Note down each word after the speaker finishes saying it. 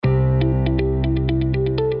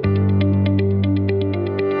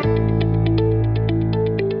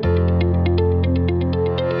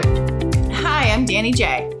Danny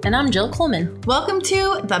J. And I'm Jill Coleman. Welcome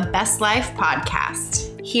to the Best Life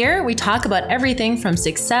Podcast. Here we talk about everything from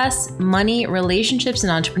success, money, relationships,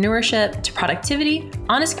 and entrepreneurship to productivity,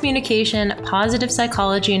 honest communication, positive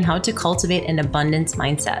psychology, and how to cultivate an abundance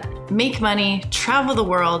mindset. Make money, travel the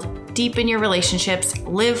world, deepen your relationships,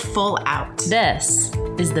 live full out. This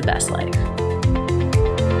is the best life.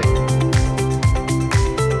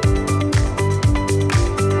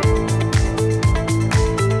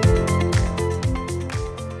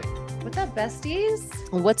 What's up,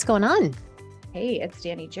 besties? What's going on? Hey, it's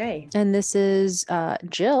Danny J. And this is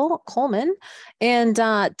Jill Coleman. And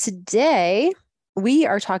today we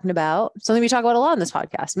are talking about something we talk about a lot on this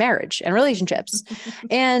podcast, marriage and relationships.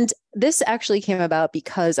 And this actually came about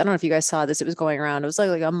because I don't know if you guys saw this. It was going around. It was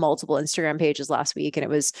like on multiple Instagram pages last week. And it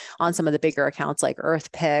was on some of the bigger accounts like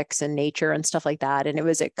Earth Pics and Nature and stuff like that. And it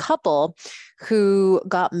was a couple who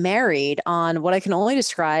got married on what I can only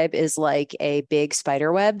describe as like a big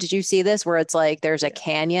spider web. Did you see this? Where it's like there's a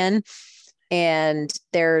canyon and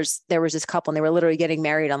there was this couple and they were literally getting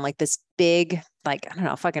married on like this big, like, I don't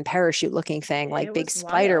know, fucking parachute looking thing, like big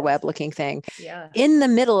spider web looking thing in the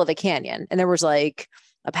middle of a canyon. And there was like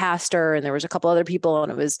a pastor and there was a couple other people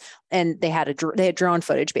and they had drone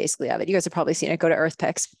footage basically of it. You guys have probably seen it. Go to Earth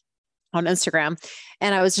Pics on Instagram.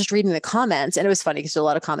 And I was just reading the comments and it was funny because there were a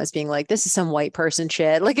lot of comments being like, this is some white person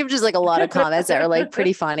shit. Like it was just like a lot of comments that are like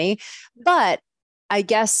pretty funny. But I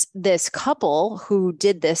guess this couple who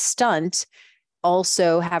did this stunt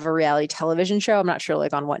also have a reality television show. I'm not sure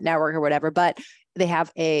like on what network or whatever, but they have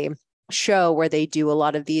a show where they do a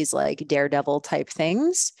lot of these like daredevil type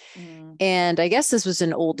things. And I guess this was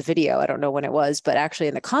an old video. I don't know when it was, but actually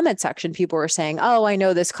in the comment section, people were saying, oh, I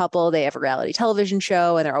know this couple, they have a reality television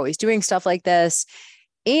show and they're always doing stuff like this.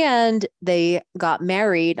 And they got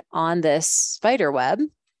married on this spider web.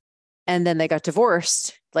 And then they got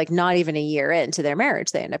divorced, like not even a year into their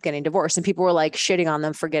marriage, they end up getting divorced. And people were like shitting on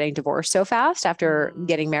them for getting divorced so fast after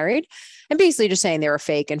getting married and basically just saying they were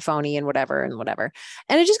fake and phony and whatever and whatever.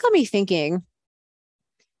 And it just got me thinking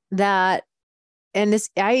that, and this,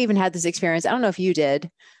 I even had this experience. I don't know if you did,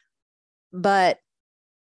 but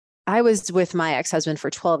I was with my ex-husband for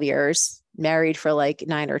 12 years, married for like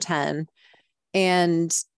 9 or 10.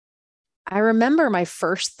 And I remember my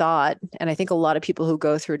first thought, and I think a lot of people who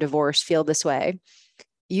go through divorce feel this way.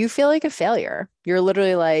 You feel like a failure. You're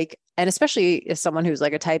literally like, and especially as someone who's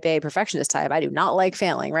like a type A perfectionist type, I do not like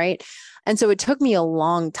failing, right? And so it took me a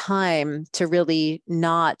long time to really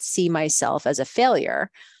not see myself as a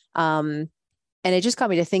failure. And it just got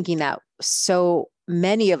me to thinking that so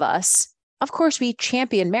many of us, of course, we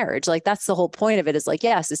champion marriage. Like that's the whole point of it is like,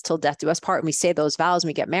 yes, it's till death do us part. And we say those vows and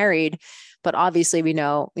we get married. But obviously we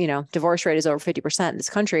know, divorce rate is over 50% in this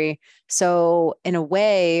country. So in a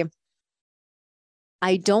way,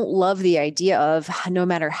 I don't love the idea of no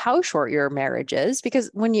matter how short your marriage is, because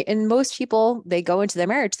most people, they go into their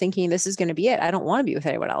marriage thinking this is going to be it. I don't want to be with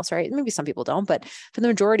anyone else, right? Maybe some people don't, but for the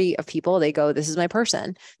majority of people, they go, this is my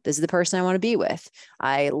person. This is the person I want to be with.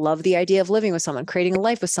 I love the idea of living with someone, creating a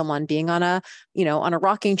life with someone, being on a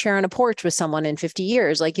rocking chair on a porch with someone in 50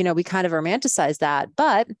 years. Like, we kind of romanticize that,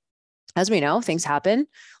 but as we know, things happen,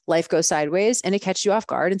 life goes sideways and it catches you off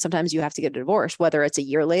guard. And sometimes you have to get a divorce, whether it's a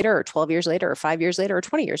year later or 12 years later or 5 years later or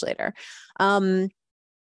 20 years later. And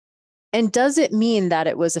does it mean that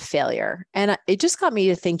it was a failure? And it just got me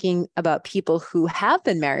to thinking about people who have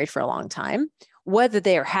been married for a long time, whether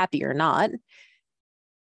they are happy or not.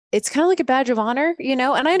 It's kind of like a badge of honor, and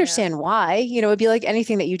I understand why, it'd be like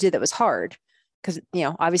anything that you did that was hard. Because,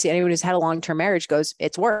 obviously anyone who's had a long-term marriage goes,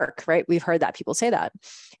 it's work, right? We've heard that people say that.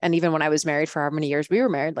 And even when I was married for how many years we were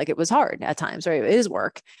married, like it was hard at times, right? It is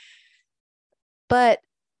work. But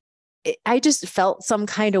I just felt some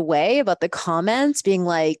kind of way about the comments being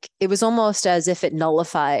like, it was almost as if it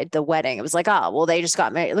nullified the wedding. It was like, well, they just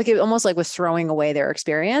got married. Like it almost like was throwing away their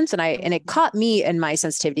experience. And it caught me in my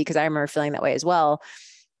sensitivity because I remember feeling that way as well.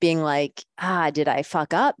 Being like, did I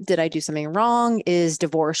fuck up? Did I do something wrong? Is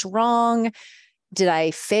divorce wrong? Did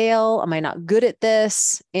I fail? Am I not good at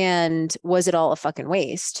this? And was it all a fucking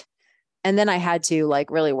waste? And then I had to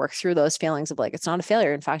like really work through those feelings of like, it's not a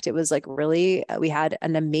failure. In fact, it was like really, we had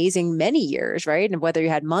an amazing many years, right? And whether you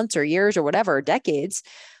had months or years or whatever, decades,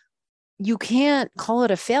 you can't call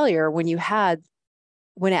it a failure when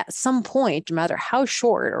at some point, no matter how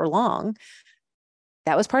short or long,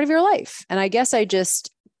 that was part of your life. And I guess I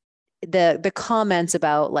just, the comments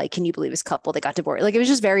about like, can you believe this couple, they got divorced? Like it was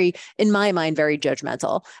just very, in my mind, very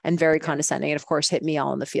judgmental and very condescending. And of course hit me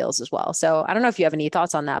all in the feels as well. So I don't know if you have any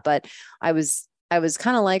thoughts on that, but I was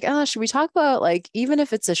kind of like, should we talk about like, even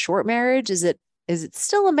if it's a short marriage, is it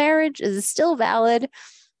still a marriage? Is it still valid?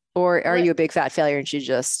 Or are Well, you a big fat failure and should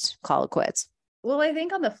just call it quits? well, I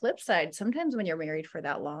think on the flip side, sometimes when you're married for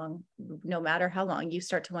that long, no matter how long, you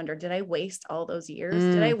start to wonder, did I waste all those years?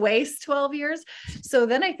 Did I waste 12 years? So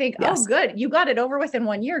then I think, Yes. oh, good. You got it over with in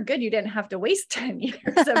 1 year. Good. You didn't have to waste 10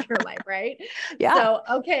 years of your life. Right. Yeah. So,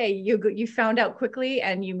 okay. You found out quickly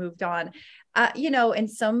and you moved on. In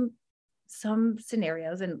some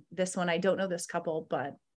scenarios, and this one, I don't know this couple,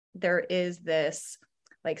 but there is this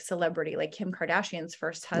like celebrity, like Kim Kardashian's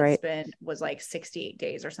first husband was like 68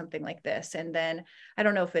 days or something like this. And then I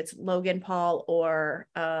don't know if it's Logan Paul or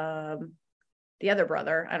the other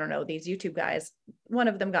brother, I don't know, these YouTube guys, one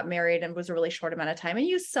of them got married and was a really short amount of time. And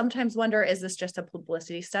you sometimes wonder, is this just a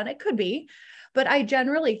publicity stunt? It could be, but I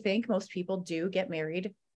generally think most people do get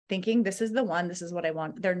married thinking this is the one, this is what I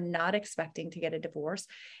want. They're not expecting to get a divorce.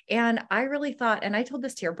 And I really thought, and I told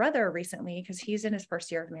this to your brother recently, because he's in his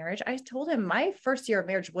first year of marriage. I told him my first year of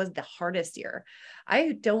marriage was the hardest year.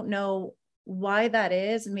 I don't know why that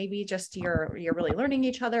is. Maybe just you're really learning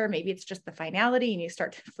each other. Maybe it's just the finality and you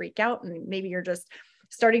start to freak out, and maybe you're just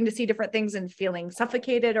starting to see different things and feeling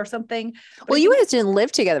suffocated or something. Well, you guys didn't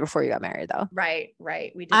live together before you got married though. Right.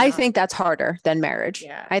 We did. I think that's harder than marriage.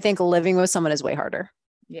 Yeah. I think living with someone is way harder.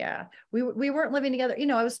 Yeah. We weren't living together.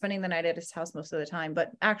 I was spending the night at his house most of the time,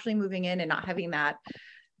 but actually moving in and not having that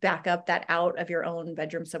backup, that out of your own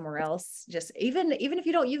bedroom somewhere else, just even if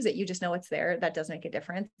you don't use it, you just know it's there. That does make a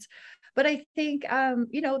difference. But I think,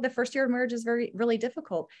 the first year of marriage is really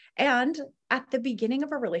difficult. And at the beginning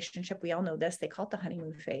of a relationship, we all know this, they call it the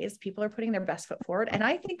honeymoon phase. People are putting their best foot forward. And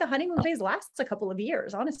I think the honeymoon phase lasts a couple of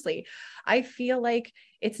years. Honestly, I feel like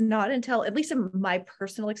it's not until, at least in my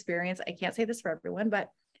personal experience, I can't say this for everyone, but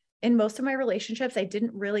in most of my relationships, I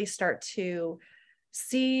didn't really start to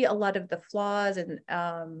see a lot of the flaws and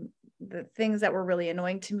the things that were really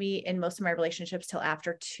annoying to me in most of my relationships till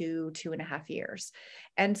after 2.5 years.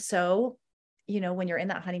 And so, when you're in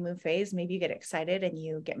that honeymoon phase, maybe you get excited and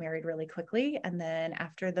you get married really quickly. And then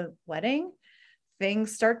after the wedding,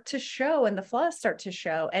 things start to show and the flaws start to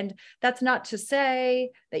show. And that's not to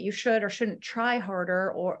say that you should or shouldn't try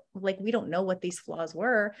harder, or like, we don't know what these flaws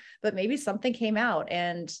were, but maybe something came out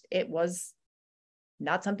and it was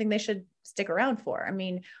not something they should stick around for. I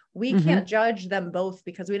mean, we can't judge them both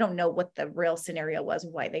because we don't know what the real scenario was,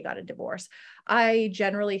 why they got a divorce. I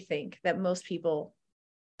generally think that most people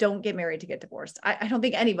don't get married to get divorced. I don't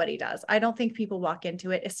think anybody does. I don't think people walk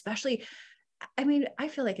into it, especially, I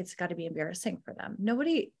feel like it's got to be embarrassing for them.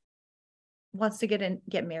 Nobody wants to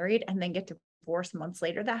get married and then get divorced months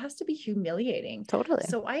later. That has to be humiliating. Totally.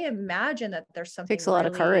 So I imagine that there's something. It takes a lot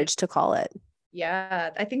of courage to call it.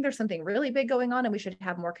 Yeah, I think there's something really big going on and we should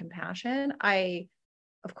have more compassion. I,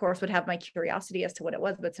 of course, would have my curiosity as to what it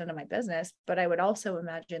was, but it's none of my business. But I would also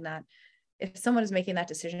imagine that if someone is making that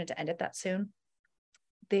decision to end it that soon,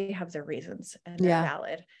 they have their reasons and they're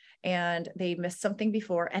valid. And they missed something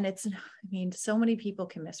before. And so many people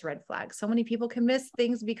can miss red flags. So many people can miss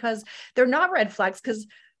things because they're not red flags, because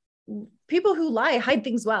people who lie hide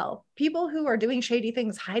things well. People who are doing shady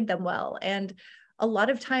things hide them well. And a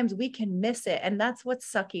lot of times we can miss it. And that's what's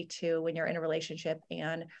sucky too, when you're in a relationship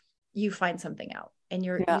and you find something out and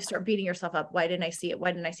you start beating yourself up. Why didn't I see it?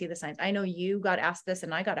 Why didn't I see the signs? I know you got asked this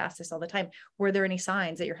and I got asked this all the time. Were there any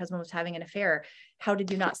signs that your husband was having an affair? How did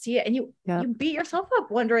you not see it? And you beat yourself up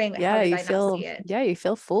wondering, how did I not see it? Yeah, you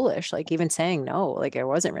feel foolish, like even saying no, like it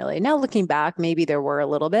wasn't really. Now looking back, maybe there were a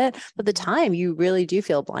little bit, but the time you really do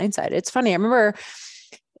feel blindsided. It's funny. I remember,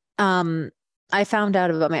 I found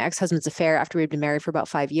out about my ex-husband's affair after we'd been married for about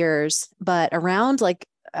 5 years, but around like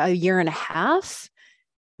a year and a half,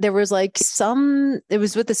 there was like it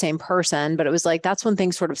was with the same person, but it was like, that's when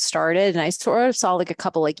things sort of started. And I sort of saw like a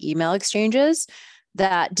couple like email exchanges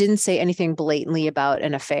that didn't say anything blatantly about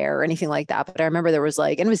an affair or anything like that. But I remember there was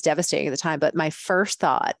like, and it was devastating at the time, but my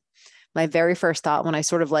very first thought when I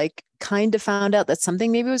sort of like kind of found out that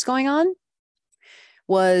something maybe was going on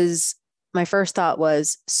was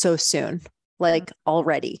so soon, like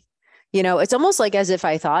already. It's almost like as if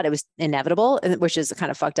I thought it was inevitable, which is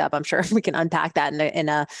kind of fucked up. I'm sure we can unpack that in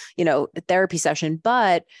a therapy session.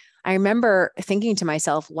 But I remember thinking to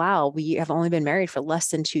myself, wow, we have only been married for less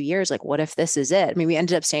than 2 years. Like, what if this is it? I mean, we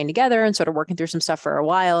ended up staying together and sort of working through some stuff for a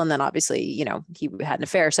while. And then obviously, he had an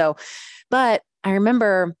affair. So, but I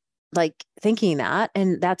remember like thinking that,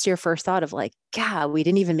 and that's your first thought of like, God, we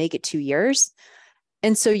didn't even make it 2 years.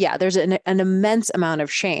 And so, yeah, there's an immense amount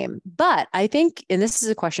of shame. But I think, and this is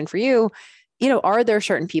a question for you, are there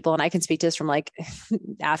certain people, and I can speak to this from like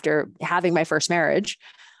after having my first marriage,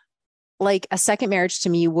 like a second marriage to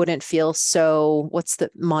me wouldn't feel so,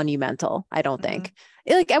 monumental, I don't think.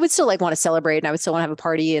 like, I would still like want to celebrate and I would still want to have a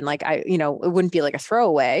party and like, it wouldn't be like a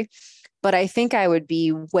throwaway, but I think I would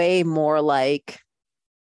be way more like,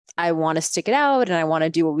 I want to stick it out and I want to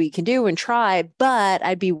do what we can do and try, but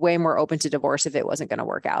I'd be way more open to divorce if it wasn't going to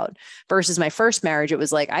work out versus my first marriage. It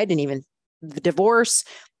was like, the divorce,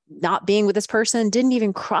 not being with this person didn't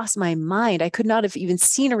even cross my mind. I could not have even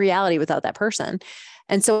seen a reality without that person.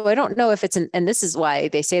 And so I don't know if and this is why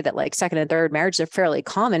they say that like second and third marriages are fairly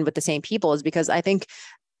common with the same people, is because I think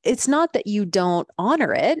it's not that you don't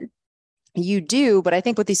honor it. You do, but I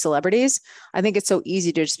think with these celebrities, I think it's so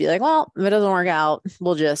easy to just be like, well, if it doesn't work out,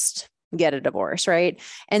 we'll just get a divorce, right?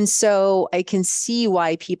 And so I can see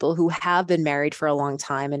why people who have been married for a long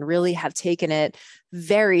time and really have taken it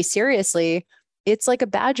very seriously, it's like a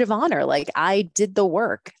badge of honor. Like, I did the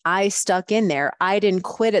work. I stuck in there. I didn't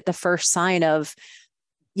quit at the first sign of,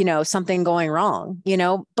 something going wrong,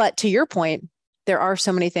 but to your point, there are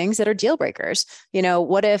so many things that are deal breakers.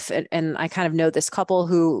 What if, and I kind of know this couple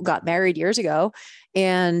who got married years ago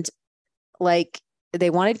and like they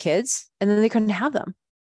wanted kids and then they couldn't have them.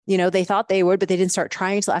 They thought they would, but they didn't start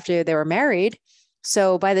trying until after they were married.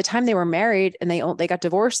 So by the time they were married and they got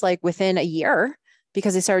divorced like within a year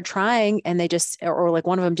because they started trying and they just, or like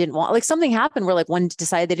one of them didn't want, like something happened where like one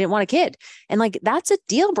decided they didn't want a kid. And like, that's a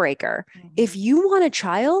deal breaker. Mm-hmm. If you want a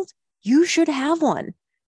child, you should have one.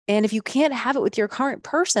 And if you can't have it with your current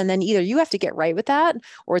person, then either you have to get right with that,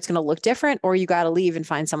 or it's going to look different, or you got to leave and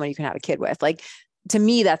find someone you can have a kid with. Like, to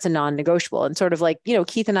me, that's a non-negotiable. And sort of like,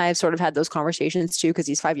 Keith and I have sort of had those conversations too, because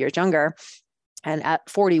he's 5 years younger. And at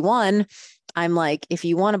 41, I'm like, if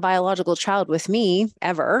you want a biological child with me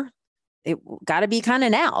ever, it got to be kind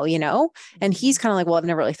of now, and he's kind of like, well, I've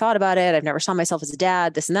never really thought about it. I've never saw myself as a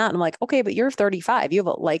dad, this and that. And I'm like, okay, but you're 35. You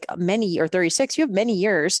have or 36, you have many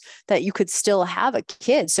years that you could still have a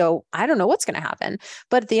kid. So I don't know what's going to happen.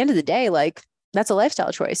 But at the end of the day, like, that's a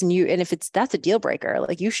lifestyle choice. And if that's a deal breaker,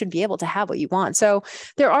 like, you should be able to have what you want. So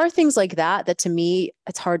there are things like that to me,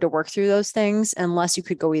 it's hard to work through those things unless you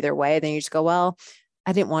could go either way. Then you just go, well,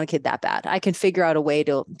 I didn't want a kid that bad. I can figure out a way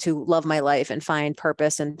to love my life and find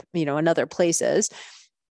purpose and, in other places.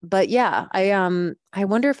 But yeah, I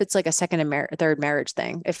wonder if it's like a second and third marriage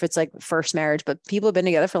thing, if it's like first marriage, but people have been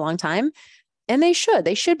together for a long time and they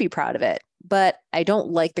should be proud of it. But I don't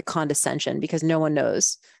like the condescension because no one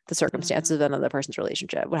knows the circumstances of another person's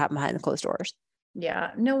relationship, what happened behind the closed doors.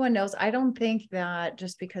 Yeah, no one knows. I don't think that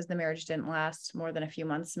just because the marriage didn't last more than a few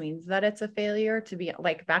months means that it's a failure. To be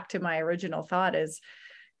like, back to my original thought, is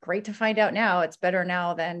great to find out now. It's better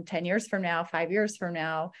now than 10 years from now, 5 years from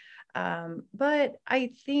now. But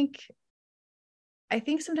I think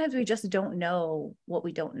sometimes we just don't know what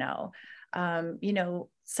we don't know.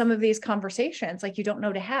 Some of these conversations, like, you don't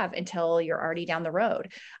know to have until you're already down the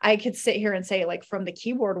road. I could sit here and say, like, from the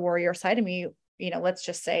keyboard warrior side of me, let's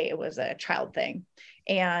just say it was a child thing.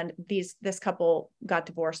 And this couple got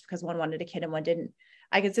divorced because one wanted a kid and one didn't.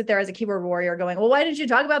 I could sit there as a keyboard warrior going, well, why didn't you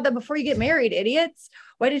talk about that before you get married, idiots?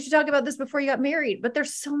 Why didn't you talk about this before you got married? But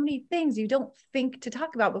there's so many things you don't think to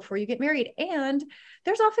talk about before you get married. And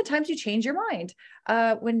there's oftentimes you change your mind.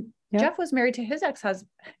 When Jeff was married to his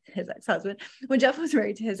ex-husband, when Jeff was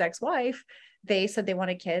married to his ex-wife, they said they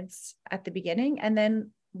wanted kids at the beginning. And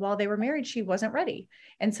then while they were married, she wasn't ready.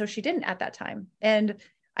 And so she didn't at that time. And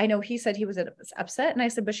I know he said he was upset. And I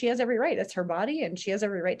said, but she has every right. It's her body. And she has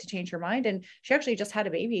every right to change her mind. And she actually just had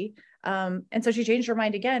a baby. And so she changed her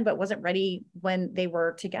mind again, but wasn't ready when they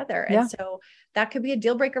were together. And so that could be a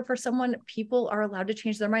deal breaker for someone. People are allowed to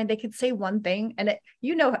change their mind. They could say one thing, and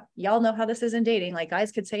y'all know how this is in dating. Like,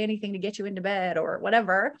 guys could say anything to get you into bed or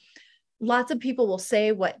whatever. Lots of people will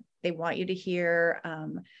say what they want you to hear.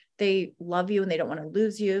 They love you and they don't want to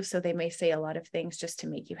lose you. So they may say a lot of things just to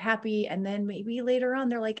make you happy. And then maybe later on,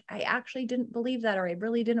 they're like, I actually didn't believe that, or I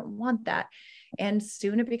really didn't want that. And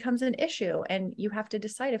soon it becomes an issue. And you have to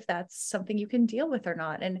decide if that's something you can deal with or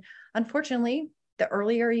not. And unfortunately, the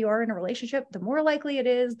earlier you are in a relationship, the more likely it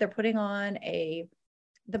is they're putting on the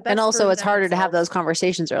best. And also it's harder to have those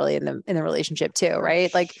conversations early in the relationship too,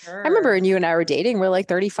 right? Like, I remember when you and I were dating, we're like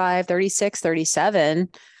 35, 36, 37.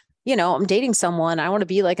 I'm dating someone. I want to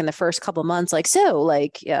be like in the first couple of months, like, so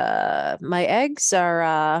like, my eggs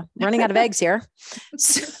are running out of eggs here.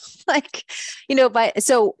 So, like,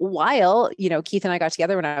 while, Keith and I got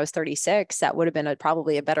together when I was 36, that would have been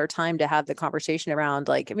probably a better time to have the conversation around,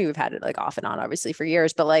 like, I mean, we've had it like off and on, obviously, for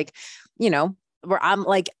years, but like, where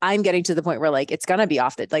I'm getting to the point where like, it's going to be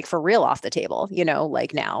for real off the table,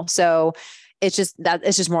 like now. So it's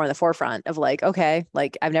just more in the forefront of like, okay,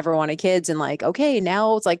 like, I've never wanted kids, and like, okay,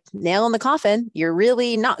 now it's like nail in the coffin. You're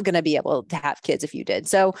really not going to be able to have kids if you did.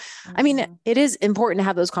 So, I mean, it is important to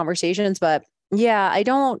have those conversations, but Yeah, I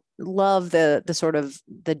don't love the sort of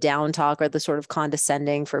the down talk or the sort of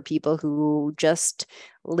condescending for people who just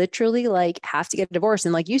literally like have to get divorced.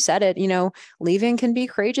 And like you said it, leaving can be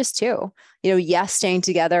courageous too. Yes, staying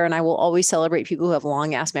together. And I will always celebrate people who have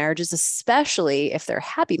long ass marriages, especially if they're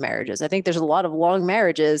happy marriages. I think there's a lot of long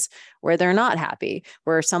marriages where they're not happy,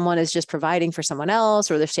 where someone is just providing for someone else,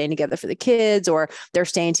 or they're staying together for the kids, or they're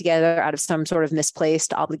staying together out of some sort of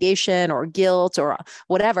misplaced obligation or guilt or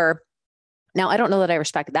whatever. Now, I don't know that I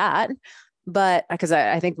respect that, but because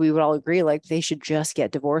I think we would all agree, like they should just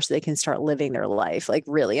get divorced so they can start living their life, like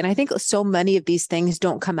really. And I think so many of these things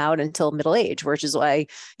don't come out until middle age, which is why,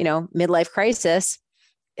 midlife crisis,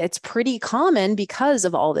 it's pretty common because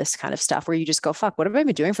of all this kind of stuff where you just go, fuck, what have I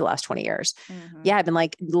been doing for the last 20 years? Mm-hmm. Yeah, I've been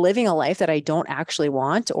like living a life that I don't actually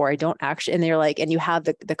want, or I don't actually, and they're like, and you have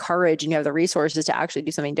the courage and you have the resources to actually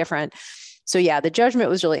do something different. So yeah, the judgment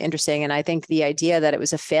was really interesting. And I think the idea that it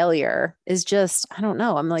was a failure is just, I don't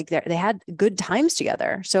know. I'm like, they had good times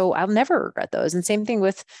together. So I'll never regret those. And same thing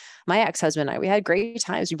with my ex-husband and I. We had great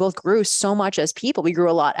times. We both grew so much as people. We grew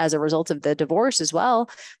a lot as a result of the divorce as well.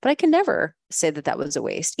 But I can never say that was a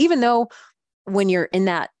waste, even though when you're in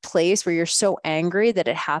that place where you're so angry that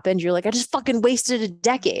it happened, you're like, I just fucking wasted a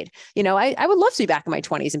decade. I would love to be back in my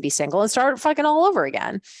 20s and be single and start fucking all over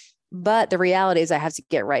again. But the reality is I have to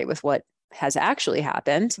get right with what has actually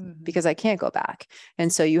happened because I can't go back.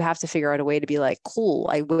 And so you have to figure out a way to be like, cool.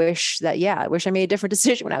 I wish I made a different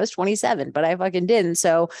decision when I was 27, but I fucking didn't.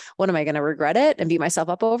 So what am I going to regret it and beat myself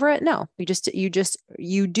up over it? No, you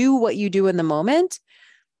do what you do in the moment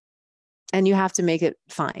and you have to make it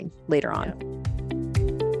fine later on.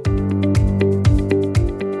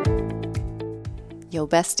 Yo,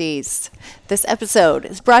 besties. This episode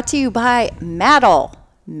is brought to you by Maddle.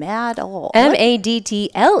 Maddle.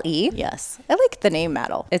 Maddle. Yes. I like the name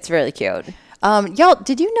Maddle. It's really cute. Y'all,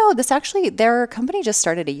 did you know their company just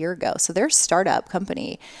started a year ago. So they're a startup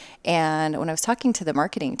company. And when I was talking to the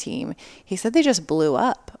marketing team, he said they just blew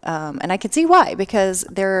up. And I could see why, because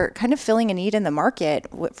they're kind of filling a need in the market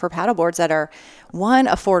for paddleboards that are, 1,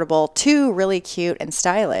 affordable, 2, really cute and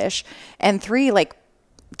stylish, and 3, like,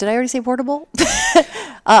 did I already say portable?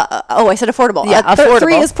 I said affordable. Yeah, affordable.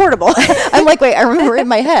 3 is portable. I'm like, wait, I remember in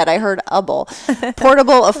my head, I heard able.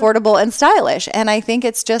 Portable, affordable, and stylish. And I think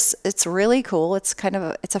it's really cool. It's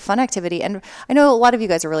it's a fun activity. And I know a lot of you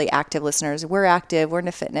guys are really active listeners. We're active, we're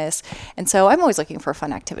into fitness. And so I'm always looking for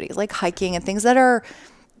fun activities like hiking and things that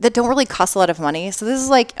don't really cost a lot of money. So this is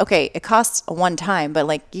like, okay, it costs one time, but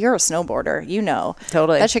like you're a snowboarder,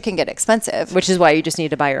 totally that shit can get expensive, which is why you just need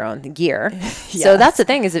to buy your own gear. Yes. So that's the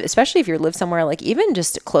thing is, especially if you live somewhere like even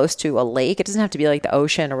just close to a lake, it doesn't have to be like the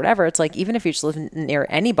ocean or whatever. It's like, even if you just live near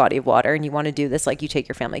any body of water and you want to do this, like you take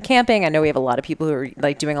your family camping. I know we have a lot of people who are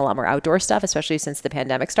like doing a lot more outdoor stuff, especially since the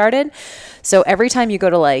pandemic started. So every time you go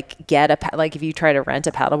to like if you try to rent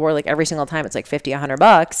a paddleboard, like every single time it's like $50,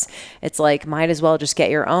 $100. It's like, might as well just get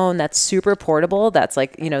your own that's super portable, that's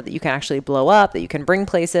like, that you can actually blow up, that you can bring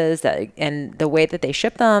places, and the way that they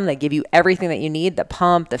ship them, they give you everything that you need, the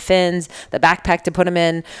pump, the fins, the backpack to put them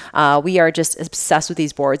in. We are just obsessed with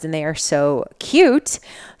these boards and they are so cute.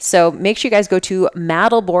 So make sure you guys go to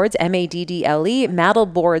Maddleboards, Maddle,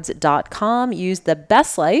 maddleboards.com. Use the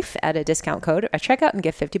best life at a discount code at checkout and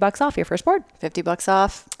get $50 off your first board. $50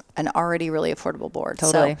 off an already really affordable board.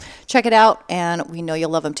 Totally. So check it out and we know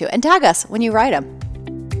you'll love them too. And tag us when you ride them.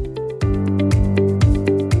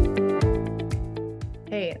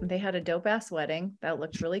 Hey, they had a dope ass wedding. That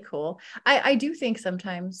looked really cool. I do think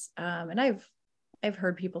sometimes, and I've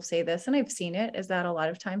heard people say this and I've seen it, is that a lot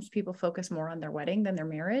of times people focus more on their wedding than their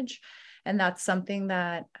marriage. And that's something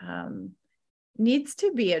that needs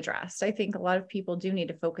to be addressed. I think a lot of people do need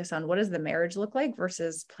to focus on what does the marriage look like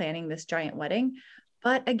versus planning this giant wedding.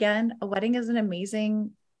 But again, a wedding is an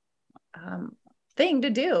amazing thing to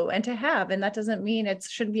do and to have. And that doesn't mean it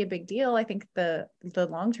shouldn't be a big deal. I think the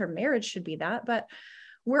long-term marriage should be that, but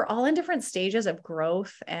we're all in different stages of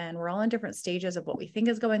growth and we're all in different stages of what we think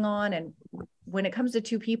is going on. And when it comes to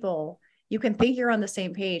two people, you can think you're on the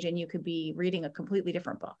same page and you could be reading a completely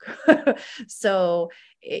different book. So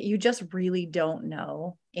you just really don't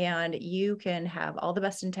know. And you can have all the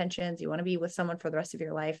best intentions. You want to be with someone for the rest of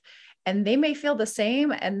your life and they may feel the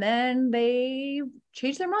same. And then they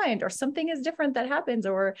change their mind or something is different that happens,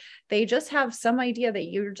 or they just have some idea that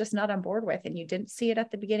you're just not on board with and you didn't see it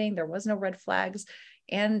at the beginning. There was no red flags.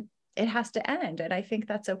 And it has to end. And I think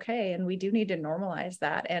that's okay. And we do need to normalize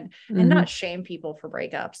that and Mm-hmm. not shame people for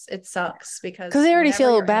breakups. It sucks because they already whenever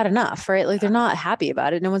feel you're bad in a- enough, right? Like they're not happy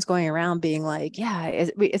about it. No one's going around being like, yeah,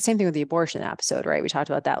 it's same thing with the abortion episode, right? We talked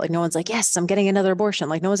about that. Like no one's like, yes, I'm getting another abortion.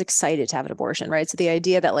 Like no one's excited to have an abortion, right? So the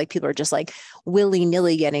idea that like people are just like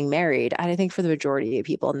willy-nilly getting married, I think for the majority of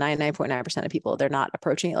people, 99.9% of people, they're not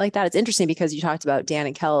approaching it like that. It's interesting because you talked about Dan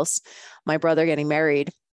and Kels, my brother getting married.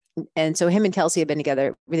 And so him and Kelsey had been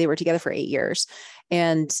together. They were together for 8 years.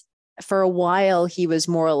 And for a while, he was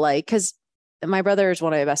more like, because my brother is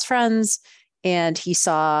one of my best friends and he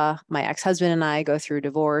saw my ex-husband and I go through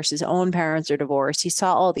divorce. His own parents are divorced. He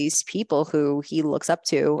saw all these people who he looks up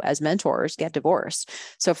to as mentors get divorced.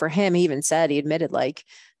 So for him, he even said, he admitted like,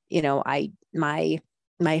 you know,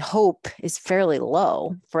 my hope is fairly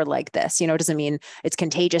low for like this, you know, it doesn't mean it's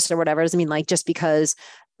contagious or whatever. It doesn't mean like just because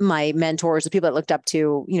my mentors, the people that looked up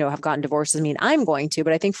to, you know, have gotten divorced doesn't mean I'm going to,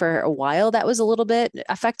 but I think for a while that was a little bit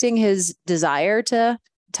affecting his desire to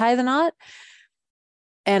tie the knot.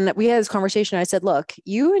 And we had this conversation. I said, look,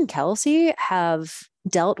 you and Kelsey have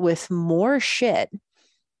dealt with more shit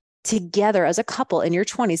together as a couple in your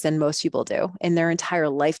 20s than most people do in their entire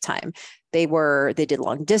lifetime. They did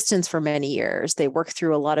long distance for many years. They worked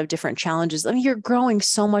through a lot of different challenges. I mean, you're growing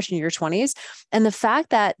so much in your 20s. And the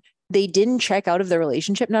fact that they didn't check out of the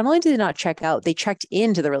relationship, not only did they not check out, they checked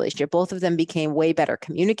into the relationship. Both of them became way better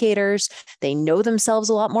communicators. They know themselves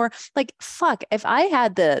a lot more. Like, fuck, if I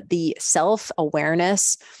had the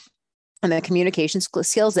self-awareness and the communication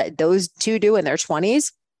skills that those two do in their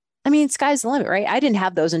 20s, I mean, sky's the limit, right? I didn't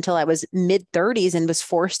have those until I was mid 30s and was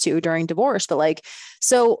forced to during divorce. But like,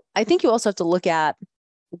 so I think you also have to look at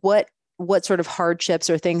what sort of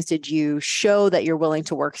hardships or things did you show that you're willing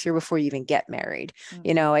to work through before you even get married? Mm-hmm.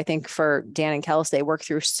 You know, I think for Dan and Kels, they work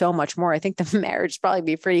through so much more. I think the marriage probably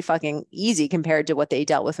be pretty fucking easy compared to what they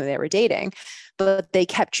dealt with when they were dating, but they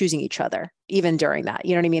kept choosing each other even during that.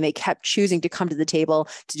 You know what I mean? They kept choosing to come to the table,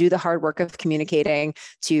 to do the hard work of communicating,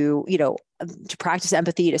 to, you know, to practice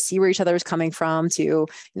empathy, to see where each other was coming from, to, you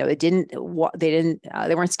know,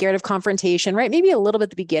 they weren't scared of confrontation, right? Maybe a little bit at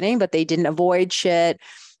the beginning, but they didn't avoid shit.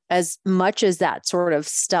 As much as that sort of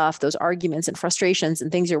stuff, those arguments and frustrations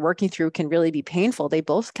and things you're working through can really be painful, they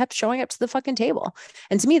both kept showing up to the fucking table.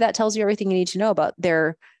 And to me, that tells you everything you need to know about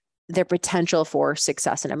their potential for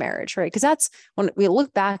success in a marriage, right? Because that's when we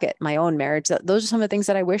look back at my own marriage, those are some of the things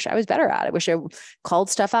that I wish I was better at. I wish I called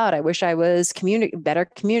stuff out. I wish I was better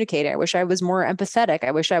communicating. I wish I was more empathetic.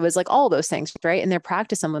 I wish I was like all those things, right? And they're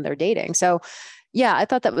practicing when they're dating. So yeah, I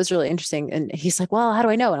thought that was really interesting. And he's like, well, how do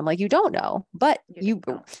I know? And I'm like, you don't know, but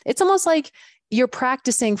it's almost like you're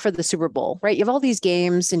practicing for the Super Bowl, right? You have all these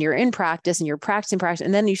games and you're in practice and you're practicing.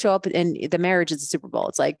 And then you show up and the marriage is the Super Bowl.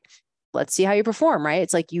 It's like, let's see how you perform, right?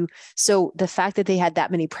 It's like so the fact that they had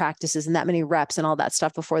that many practices and that many reps and all that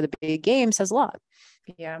stuff before the big game says a lot.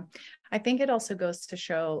 Yeah. I think it also goes to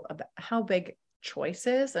show about how big choice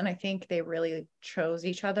is. And I think they really chose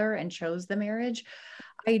each other and chose the marriage.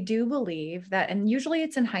 I do believe that, and usually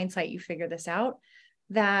it's in hindsight, you figure this out,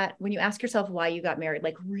 that when you ask yourself why you got married,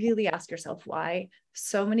 like really ask yourself why.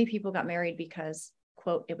 So many people got married because,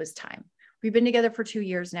 quote, it was time. We've been together for 2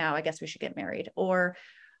 years now. I guess we should get married. Or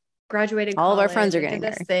graduated all college, of our friends are getting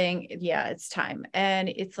this married. thing. Yeah, it's time. And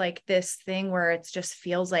it's like this thing where it just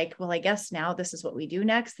feels like, well, I guess now this is what we do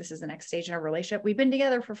next. This is the next stage in our relationship. We've been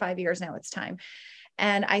together for 5 years now. It's time.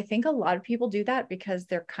 And I think a lot of people do that because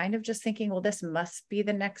they're kind of just thinking, well, this must be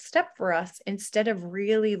the next step for us, instead of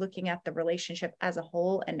really looking at the relationship as a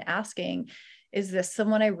whole and asking, is this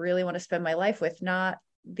someone I really want to spend my life with? Not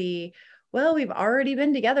well, we've already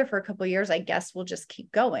been together for a couple of years. I guess we'll just keep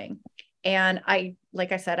going. And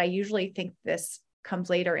like I said, I usually think this comes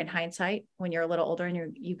later in hindsight when you're a little older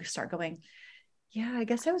and you start going, yeah, I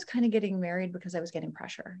guess I was kind of getting married because I was getting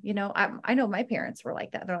pressure. You know, I know my parents were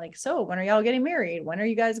like that. They're like, so when are y'all getting married? When are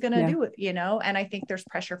you guys going to do it? You know? And I think there's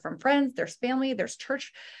pressure from friends, there's family, there's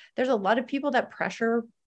church. There's a lot of people that pressure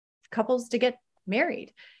couples to get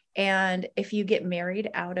married. And if you get married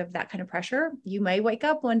out of that kind of pressure, you may wake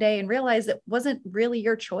up one day and realize it wasn't really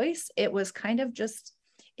your choice. It was kind of just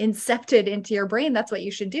incepted into your brain. That's what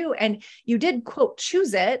you should do. And you did, quote,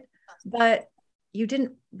 choose it, but you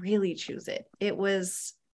didn't really choose it. It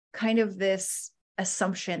was kind of this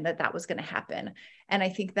assumption that was going to happen. And I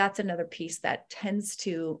think that's another piece that tends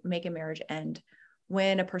to make a marriage end,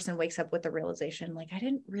 when a person wakes up with the realization, like, I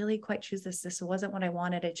didn't really quite choose this. This wasn't what I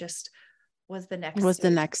wanted. It just was the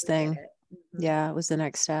next thing. Mm-hmm. Yeah, it was the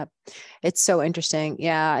next step. It's so interesting.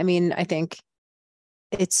 Yeah. I mean, I think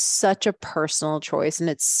it's such a personal choice, and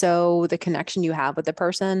it's so, the connection you have with the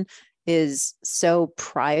person is so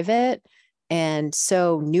private. and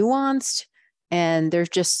so nuanced. And there's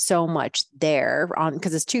just so much there on,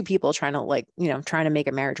 because it's two people trying to trying to make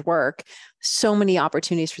a marriage work. So many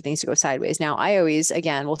opportunities for things to go sideways. Now, I always,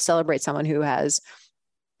 again, will celebrate someone who has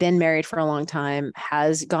been married for a long time,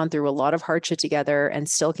 has gone through a lot of hardship together, and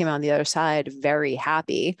still came out on the other side very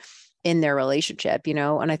happy in their relationship,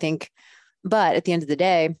 And I think, but at the end of the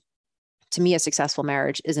day, to me, a successful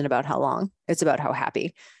marriage isn't about how long, it's about how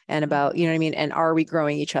happy, and about, you know what I mean? And are we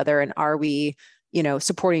growing each other, and are we,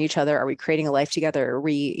 supporting each other? Are we creating a life together? Are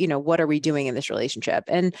we, what are we doing in this relationship?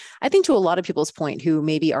 And I think to a lot of people's point who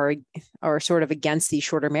maybe are sort of against these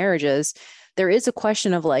shorter marriages, there is a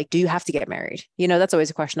question of like, do you have to get married? That's always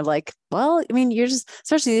a question of like, well, I mean, you're just,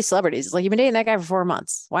 especially these celebrities, it's like, you've been dating that guy for 4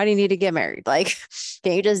 months. Why do you need to get married? Like,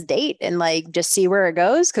 can you just date and like, just see where it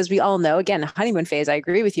goes? Cause we all know, again, honeymoon phase, I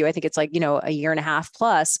agree with you. I think it's like, a year and a half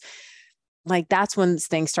plus, like that's when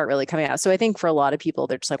things start really coming out. So I think for a lot of people,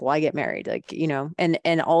 they're just like, why get married? Like,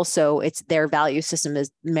 and also it's their value system is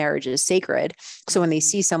marriage is sacred. So when they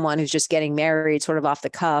see someone who's just getting married sort of off the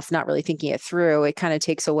cuff, not really thinking it through, it kind of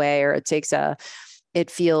takes away, or it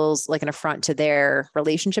feels like an affront to their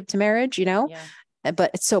relationship to marriage, Yeah.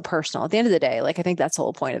 But it's so personal at the end of the day. Like, I think that's the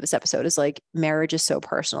whole point of this episode is like, marriage is so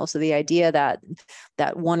personal. So the idea that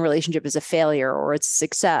one relationship is a failure or it's a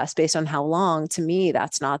success based on how long, to me,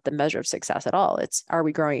 that's not the measure of success at all. It's, are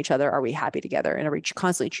we growing each other? Are we happy together? And are we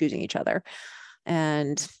constantly choosing each other?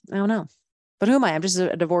 And I don't know, but who am I? I'm just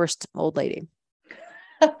a divorced old lady.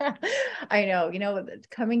 I know,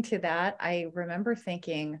 coming to that, I remember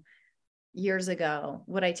thinking years ago,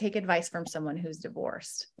 would I take advice from someone who's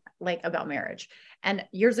divorced, like about marriage? And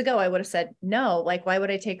years ago, I would have said, no, like, why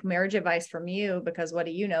would I take marriage advice from you? Because what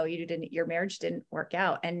do you know? Your marriage didn't work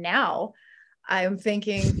out. And now I'm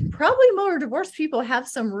thinking probably more divorced people have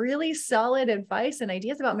some really solid advice and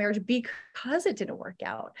ideas about marriage because it didn't work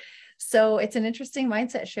out. So it's an interesting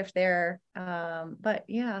mindset shift there. But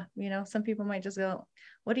yeah, some people might just go,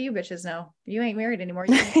 what do you bitches know? You ain't married anymore.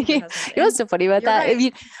 You know what's so funny about that? Right. I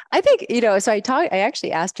mean, I think, so I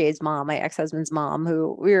actually asked Jade's mom, my ex-husband's mom,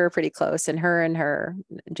 who we were pretty close, and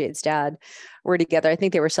Jade's dad were together. I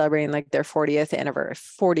think they were celebrating like their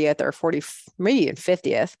 40th or 40, maybe even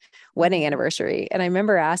 50th wedding anniversary. And I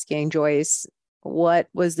remember asking Joyce, what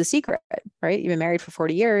was the secret, right? You've been married for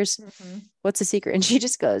 40 years. Mm-hmm. What's the secret? And she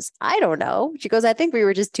just goes, I don't know. She goes, I think we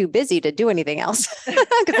were just too busy to do anything else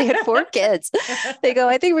because they had 4 kids. They go,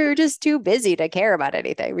 I think we were just too busy to care about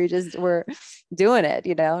anything. We just were doing it,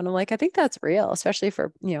 And I'm like, I think that's real, especially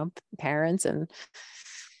for, parents and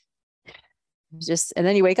and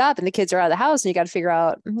then you wake up and the kids are out of the house and you got to figure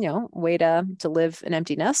out, way to live an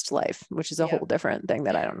empty nest life, which is a whole different thing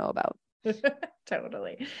that I don't know about.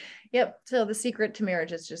 Totally. Yep. So the secret to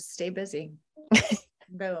marriage is just stay busy.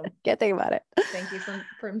 Boom. Can't think about it. Thank you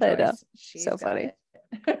from Joyce. So funny.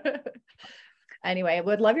 Anyway, I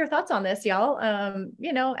would love your thoughts on this, y'all.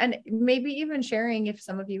 And maybe even sharing if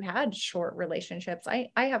some of you had short relationships. I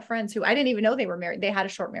have friends who I didn't even know they were married. They had a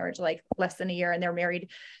short marriage, like less than a year, and they're married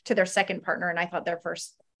to their second partner. And I thought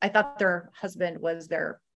their husband was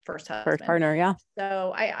their first partner. Yeah.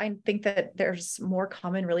 So I think that there's more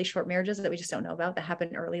common, really short marriages that we just don't know about that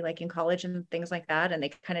happen early, like in college and things like that. And they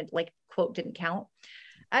kind of like quote didn't count.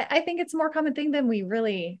 I think it's a more common thing than we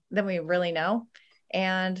really know.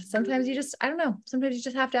 And sometimes I don't know. Sometimes you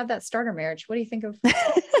just have to have that starter marriage. What do you think of?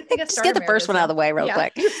 Just get the first one out of the way real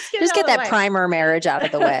quick. Just get that primer marriage out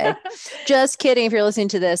of the way. Just kidding. If you're listening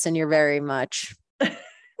to this and you're very much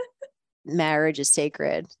marriage is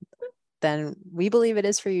sacred, then we believe it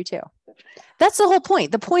is for you too. That's the whole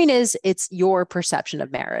point. The point is it's your perception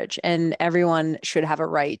of marriage, and everyone should have a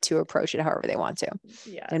right to approach it however they want to.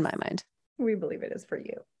 Yeah. In my mind. We believe it is for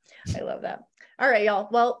you. I love that. All right, y'all.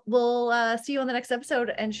 Well, we'll see you on the next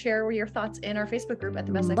episode and share your thoughts in our Facebook group at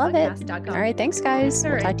thebestlifepodcast.com. All right. Thanks, guys.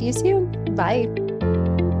 We'll talk to you soon. Bye.